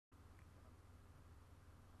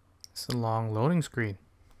It's a long loading screen.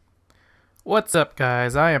 What's up,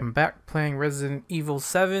 guys? I am back playing Resident Evil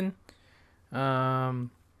 7.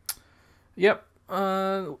 Um, yep.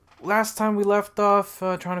 Last time we left off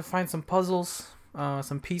trying to find some puzzles,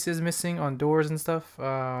 some pieces missing on doors and stuff.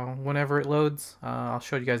 Whenever it loads, I'll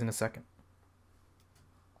show you guys in a second.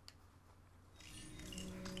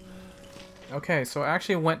 Okay, so I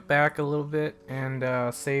actually went back a little bit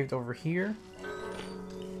and saved over here.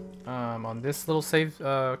 On this little save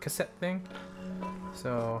cassette thing.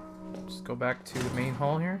 So just go back to the main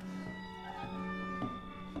hall here.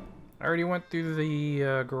 I already went through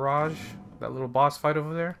the garage, that little boss fight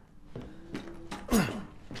over there. Okay,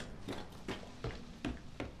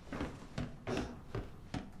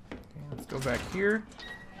 let's go back here.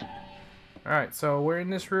 Alright, so we're in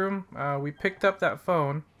this room. We picked up that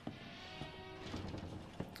phone.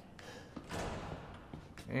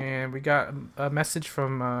 And we got a message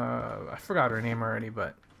from, I forgot her name already,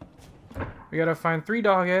 but we gotta find 3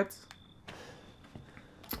 dog heads.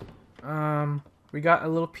 We got a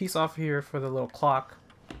little piece off here for the little clock.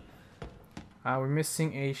 We're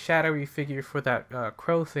missing a shadowy figure for that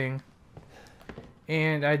crow thing.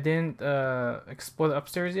 And I didn't explore the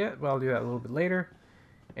upstairs yet, but I'll do that a little bit later.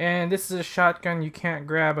 And this is a shotgun you can't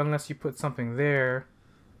grab unless you put something there.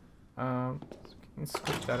 So you can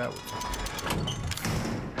switch that out.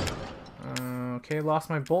 Okay, lost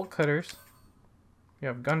my bolt cutters. We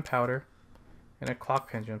have gunpowder and a clock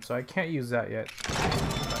pendulum, so I can't use that yet.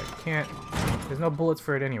 I can't. There's no bullets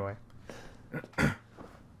for it anyway.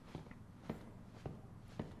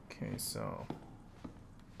 Okay, so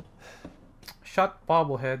shot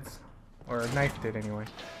bobbleheads, or knifed it anyway.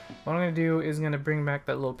 What I'm gonna do is gonna bring back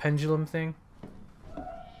that little pendulum thing.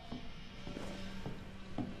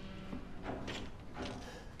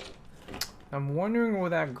 I'm wondering where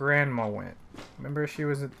that grandma went. Remember she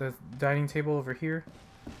was at the dining table over here?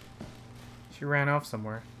 She ran off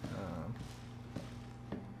somewhere.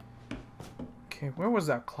 Okay, where was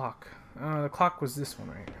that clock? The clock was this one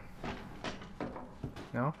right here.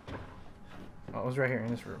 No? Oh, it was right here in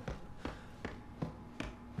this room.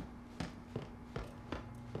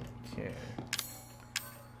 Okay.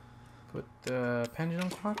 Put the pendulum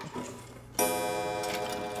clock. What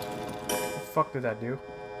the fuck did that do?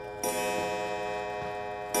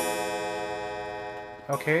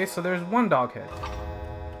 Okay, so there's 1 dog head.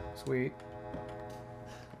 Sweet.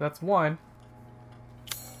 That's 1.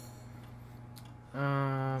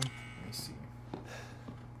 Let me see.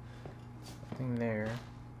 Nothing there.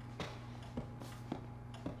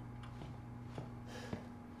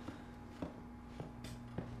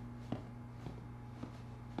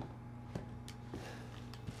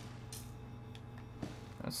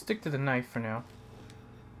 I'll stick to the knife for now.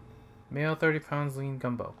 Male 30 pounds lean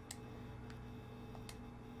gumbo.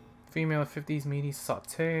 Female 50s meaty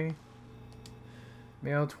saute.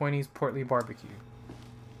 Male 20s portly barbecue.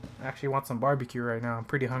 I actually want some barbecue right now. I'm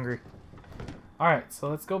pretty hungry. Alright, so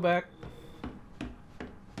let's go back.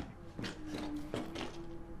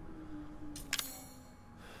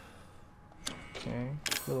 Okay,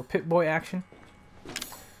 little Pip-Boy action. It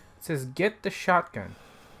says get the shotgun.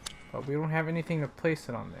 But we don't have anything to place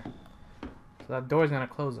it on there. So that door's gonna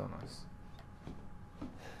close on us.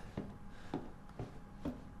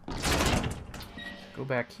 Go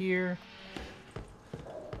back here.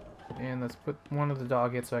 And let's put one of the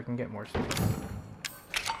dog heads so I can get more space.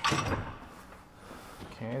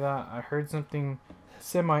 Okay, I heard something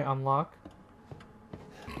semi-unlock.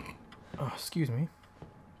 Oh, excuse me.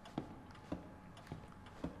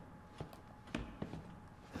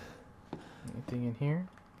 Anything in here?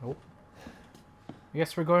 Nope. I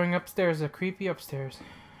guess we're going upstairs, a creepy upstairs.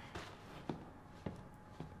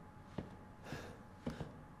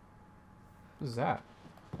 What is that?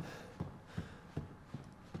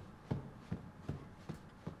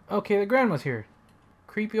 Okay, the grandma's here.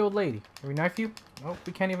 Creepy old lady. Can we knife you? Nope,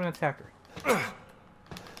 we can't even attack her.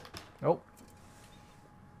 Nope.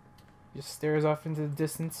 Just stares off into the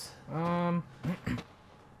distance.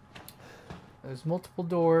 There's multiple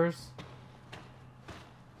doors.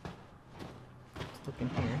 Let's look in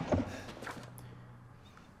here.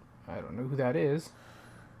 I don't know who that is.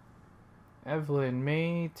 Evelyn,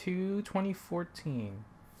 May 2, 2014.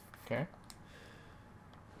 Okay.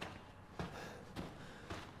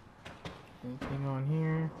 Anything on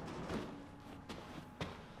here?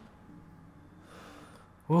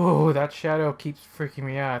 Whoa, that shadow keeps freaking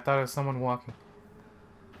me out. I thought it was someone walking.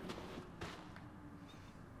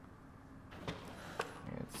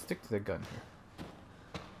 Yeah, let's stick to the gun here.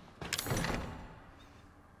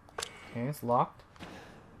 Okay, it's locked.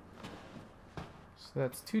 So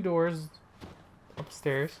that's 2 doors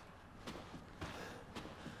upstairs.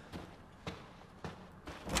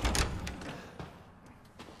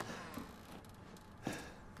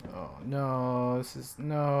 No,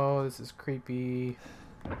 this is creepy.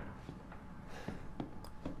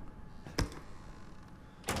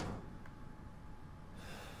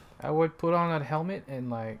 I would put on that helmet and,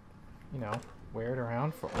 like, you know, wear it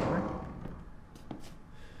around forever.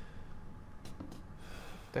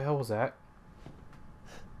 The hell was that?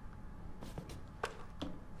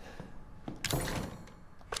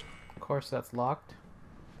 Of course that's locked.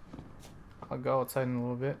 I'll go outside in a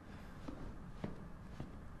little bit.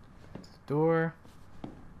 Door.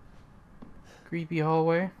 Creepy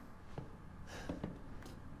hallway.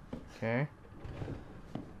 Okay.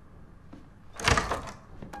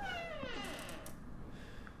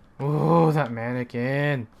 Oh, that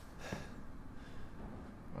mannequin.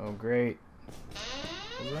 Oh, great.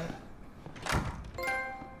 What's that?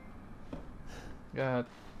 Got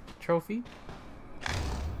trophy.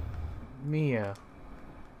 Mia.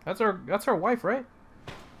 That's our wife, right?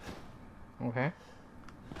 Okay.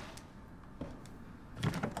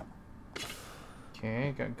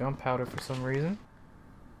 Okay, got gunpowder for some reason.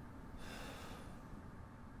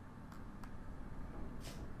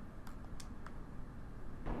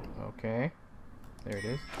 Okay. There it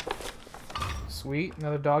is. Sweet,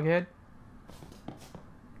 another dog head.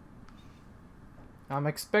 I'm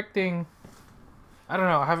expecting... I don't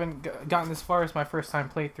know, I haven't gotten this far as my first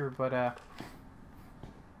time playthrough, but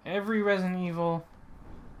every Resident Evil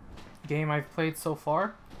game I've played so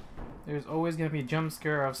far, there's always going to be a jump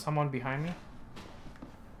scare of someone behind me.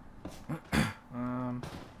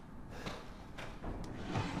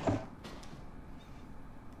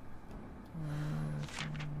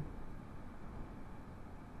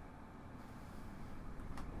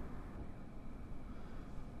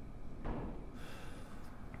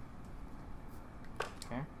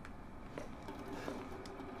 Okay.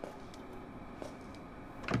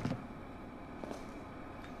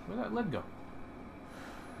 Where'd that lid go?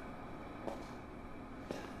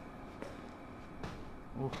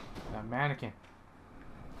 Ooh, that mannequin.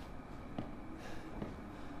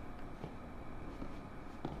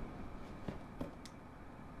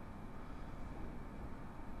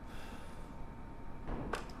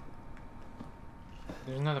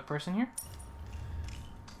 There's another person here?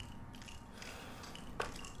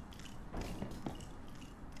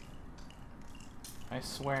 I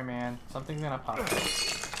swear, man, something's gonna pop up.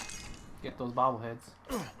 Get those bobbleheads.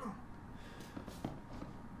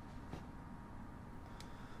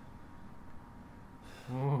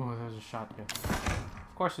 Ooh, there's a shotgun.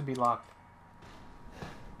 Of course it'd be locked.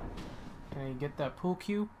 Can I get that pool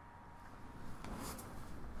cue?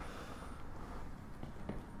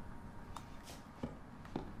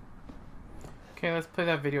 Okay, let's play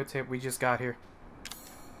that videotape we just got here.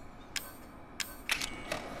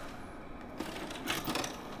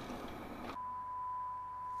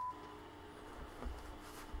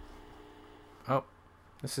 Oh,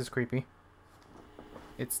 this is creepy.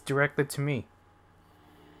 It's directed to me.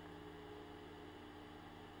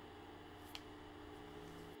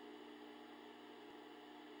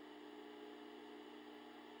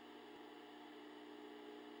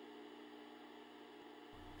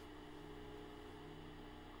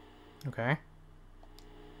 Okay.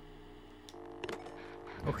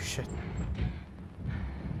 Oh shit.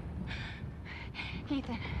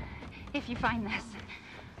 Ethan, if you find this,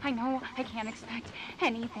 I know I can't expect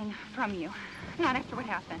anything from you. Not after what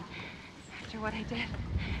happened. After what I did.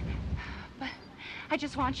 But I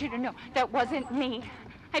just want you to know that wasn't me.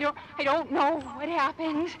 I don't know what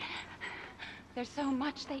happened. There's so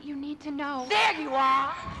much that you need to know. There you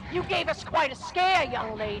are! You gave us quite a scare,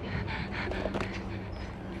 young lady.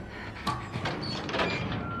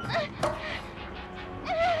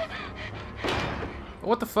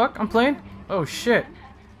 What the fuck? I'm playing? Oh shit.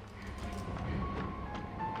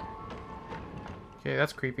 Okay,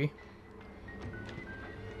 that's creepy.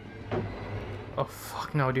 Oh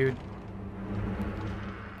fuck no, dude.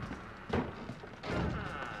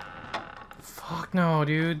 Fuck no,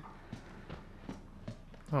 dude.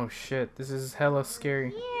 Oh shit, this is hella scary.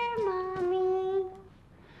 Here, Mommy.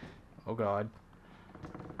 Oh god.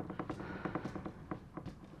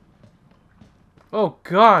 Oh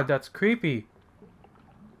god, that's creepy.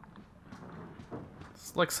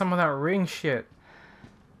 It's like some of that ring shit.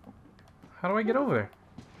 How do I get over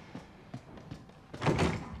there?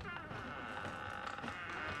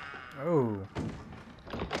 Oh.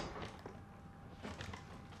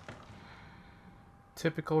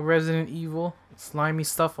 Typical Resident Evil. Slimy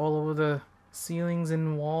stuff all over the ceilings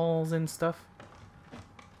and walls and stuff.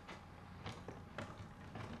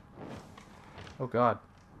 Oh god.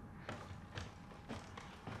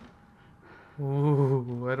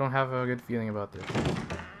 Ooh, I don't have a good feeling about this.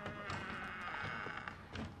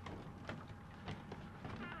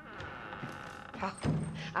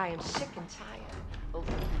 I am sick and tired of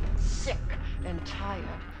being sick and tired.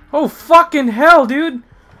 Oh, fucking hell, dude!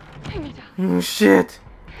 I need to. Oh, shit.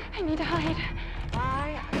 I need to hide.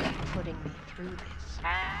 Why are you putting me through this?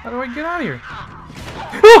 How do I get out of here?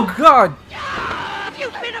 Oh, God!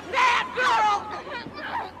 You've been a bad girl!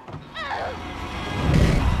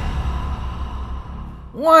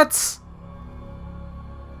 What?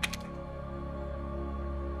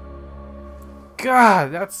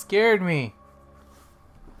 God, that scared me.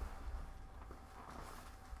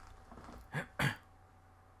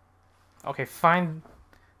 Okay, find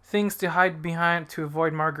things to hide behind to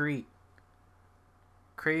avoid Marguerite.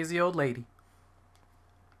 Crazy old lady.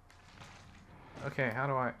 Okay, how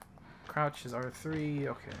do I... Crouch is R3,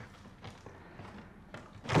 okay.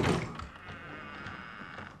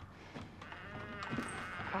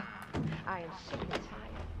 I am sick and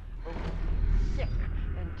tired of sick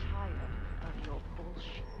and tired of your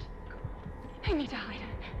bullshit. I need to hide.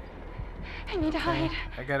 I need to hide.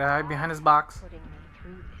 I gotta hide behind this box. Putting me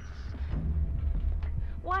through this.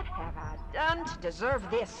 What have I done to deserve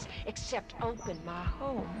this except open my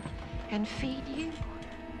home and feed you?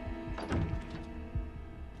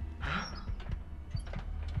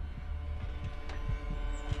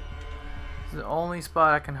 This is the only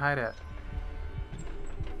spot I can hide at.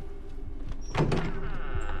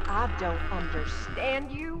 I don't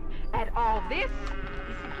understand you at all. This is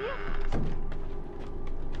a gift.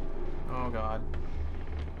 Oh, God.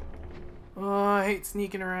 Oh, I hate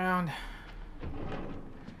sneaking around.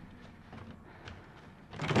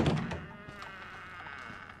 Can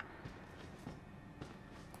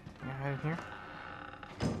I hide in here?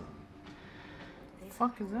 What the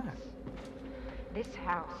fuck is that? This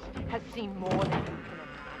house has seen more than you can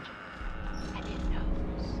imagine. And it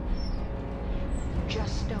knows. You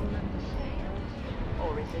just don't understand.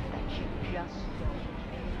 Or is it that you just don't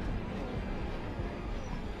care?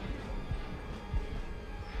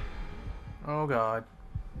 Oh, God.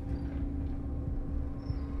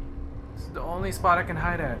 This is the only spot I can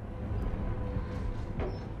hide at.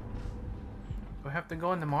 Do I have to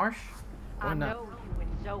go in the marsh? Or I not? know you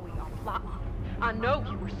and Zoe are plotting. I know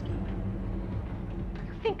you were scheming.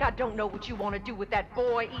 You think I don't know what you want to do with that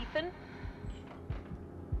boy, Ethan?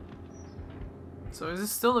 So is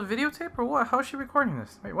this still a videotape or what? How is she recording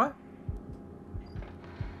this? Wait, what?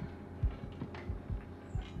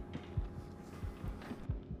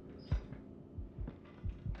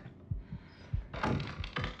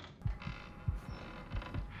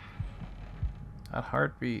 That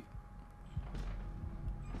heartbeat.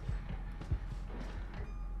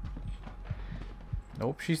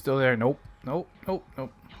 Nope, she's still there. Nope, nope, nope,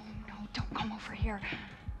 nope. No, don't come over here.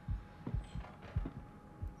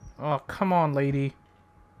 Oh, come on, lady.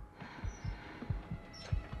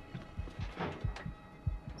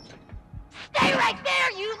 Stay right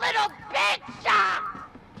there, you little bitch!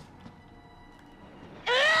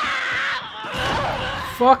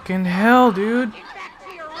 Fucking hell, dude. Get back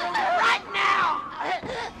to your room right now!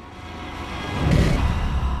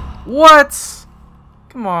 What?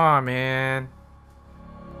 Come on, man.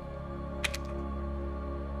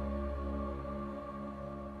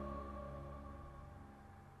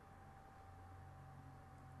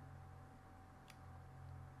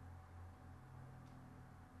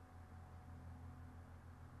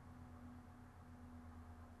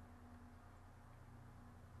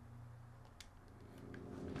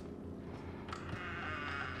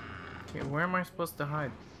 Okay, where am I supposed to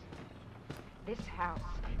hide? This house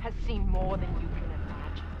has seen more than you can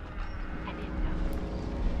imagine. And it knows.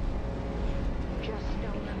 You just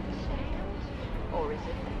don't understand? Or is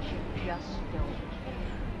it that you just don't care?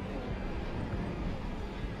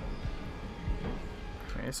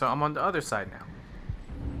 Okay, so I'm on the other side now.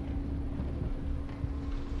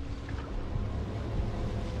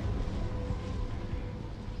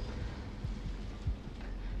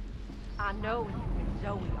 I know you and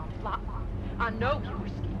Zoe are plotting. I know you were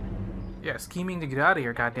scheming. Yeah, scheming to get out of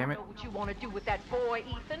here, goddammit. I know what you want to do with that boy,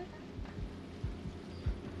 Ethan.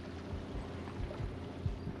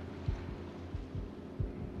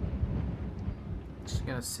 She's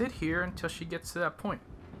gonna sit here until she gets to that point.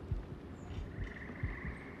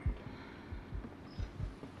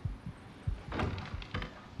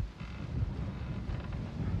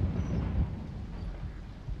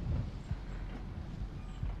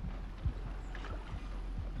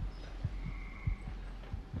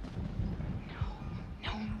 No,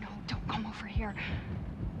 don't come over here.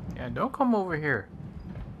 Yeah, don't come over here.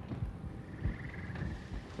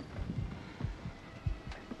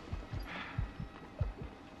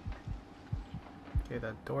 Okay,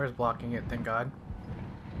 that door is blocking it, thank God.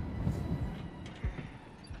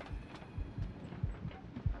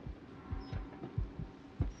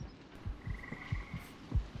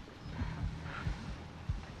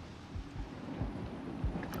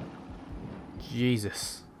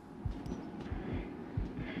 Jesus.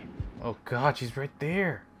 Oh god, she's right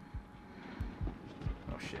there.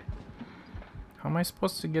 Oh shit. How am I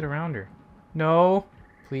supposed to get around her? No.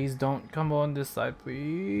 Please don't come on this side,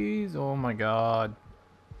 please. Oh my god.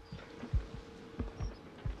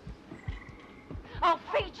 I'll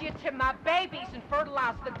feed you to my babies and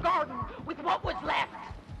fertilize the garden with what was left.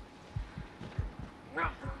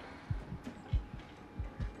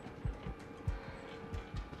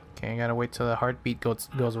 Okay, I gotta wait till the heartbeat goes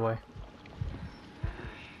away.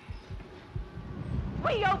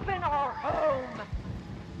 We open our home.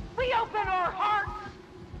 We open our hearts.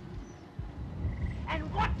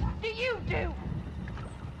 And what do you do?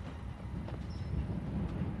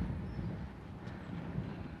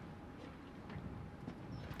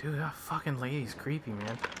 Dude, that fucking lady's creepy,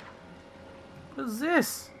 man. What is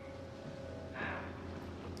this?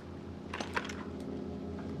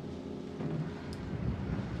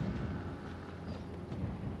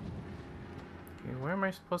 Okay, where am I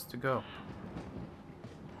supposed to go?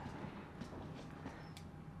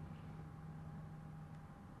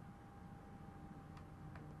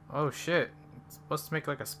 Oh shit. It's supposed to make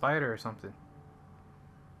like a spider or something.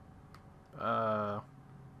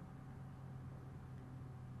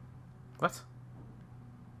 What?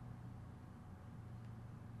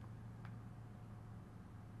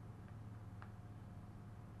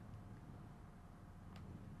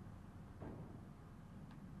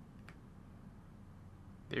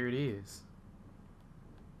 There it is.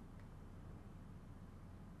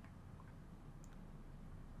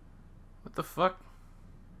 What the fuck?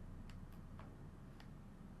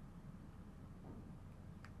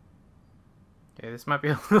 Okay, this might be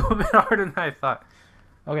a little bit harder than I thought.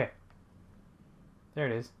 Okay. There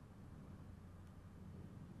it is.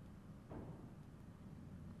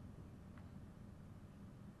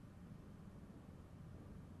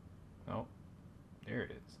 Oh, there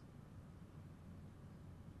it is.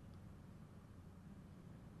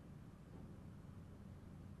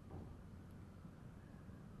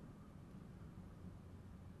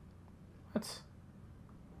 What?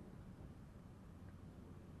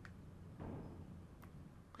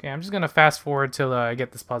 Okay, I'm just gonna fast forward till I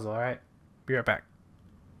get this puzzle, alright? Be right back.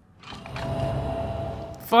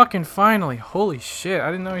 Fucking finally! Holy shit, I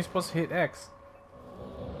didn't know you're supposed to hit X.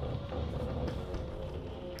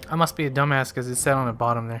 I must be a dumbass because it said on the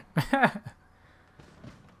bottom there.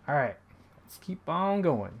 Alright, let's keep on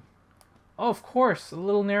going. Oh, of course, a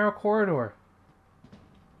little narrow corridor.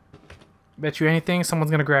 Bet you anything, someone's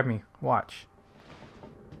gonna grab me. Watch.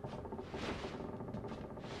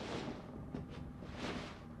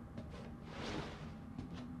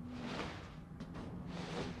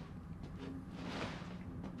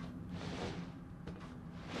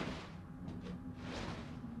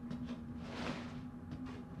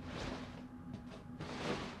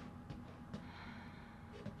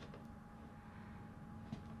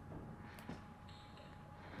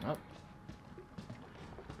 Oh.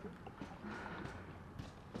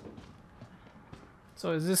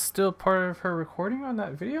 So is this still part of her recording on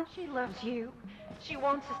that video? She loves you. She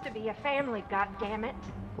wants us to be a family, goddammit.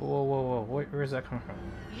 Whoa, whoa, whoa. Where is that coming from?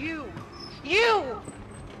 You! You!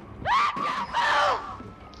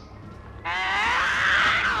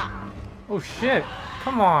 Oh shit.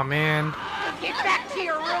 Come on, man. Get back to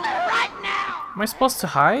your room right now! Am I supposed to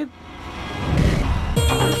hide?